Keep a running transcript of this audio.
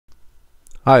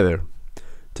Hi there.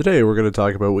 Today we're going to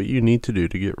talk about what you need to do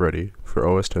to get ready for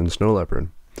OS 10 Snow Leopard.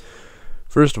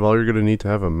 First of all, you're going to need to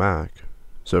have a Mac.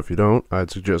 So if you don't, I'd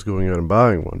suggest going out and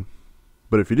buying one.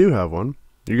 But if you do have one,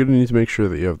 you're going to need to make sure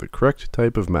that you have the correct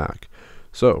type of Mac.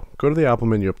 So go to the Apple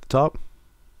menu up the top,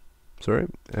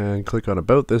 and click on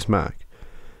About This Mac.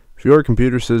 If your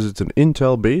computer says it's an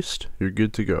Intel based, you're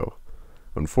good to go.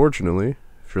 Unfortunately,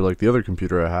 if you're like the other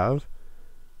computer I have,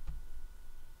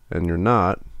 and you're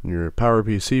not, your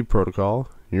PowerPC protocol,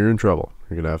 you're in trouble.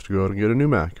 You're going to have to go out and get a new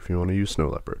Mac if you want to use Snow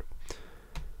Leopard.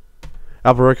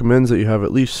 Apple recommends that you have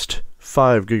at least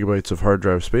 5 gigabytes of hard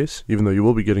drive space, even though you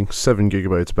will be getting 7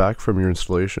 gigabytes back from your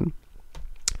installation.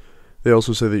 They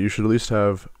also say that you should at least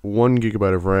have 1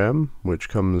 gigabyte of RAM, which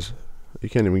comes, you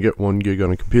can't even get 1 gig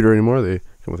on a computer anymore, they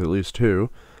come with at least 2.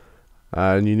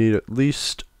 And you need at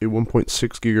least a 1.6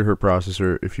 gigahertz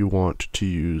processor if you want to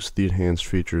use the enhanced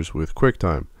features with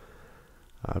QuickTime.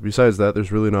 Besides that,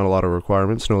 there's really not a lot of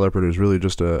requirements. Snow Leopard is really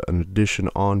just an addition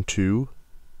onto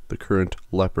the current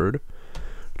Leopard,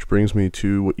 which brings me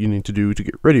to what you need to do to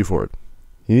get ready for it.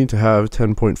 You need to have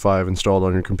 10.5 installed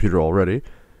on your computer already.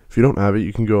 If you don't have it,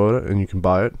 you can go out and you can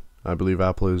buy it. I believe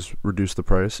Apple has reduced the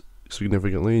price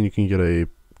significantly, and you can get a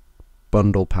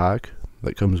bundle pack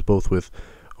that comes both with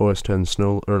OS 10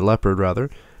 Leopard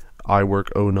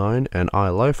iWork 09 and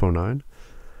iLife 09.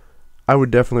 I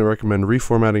would definitely recommend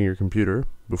reformatting your computer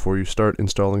before you start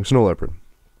installing Snow Leopard.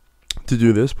 To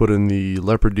do this, put in the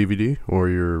Leopard DVD or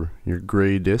your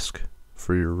gray disk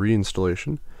for your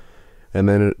reinstallation, and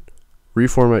then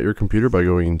reformat your computer by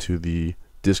going into the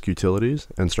disk utilities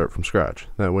and start from scratch.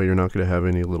 That way you're not going to have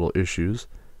any little issues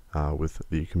with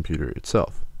the computer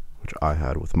itself, which I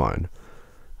had with mine.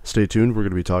 Stay tuned, we're going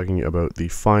to be talking about the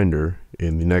Finder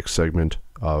in the next segment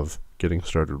of Getting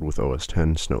Started with OS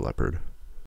 10 Snow Leopard.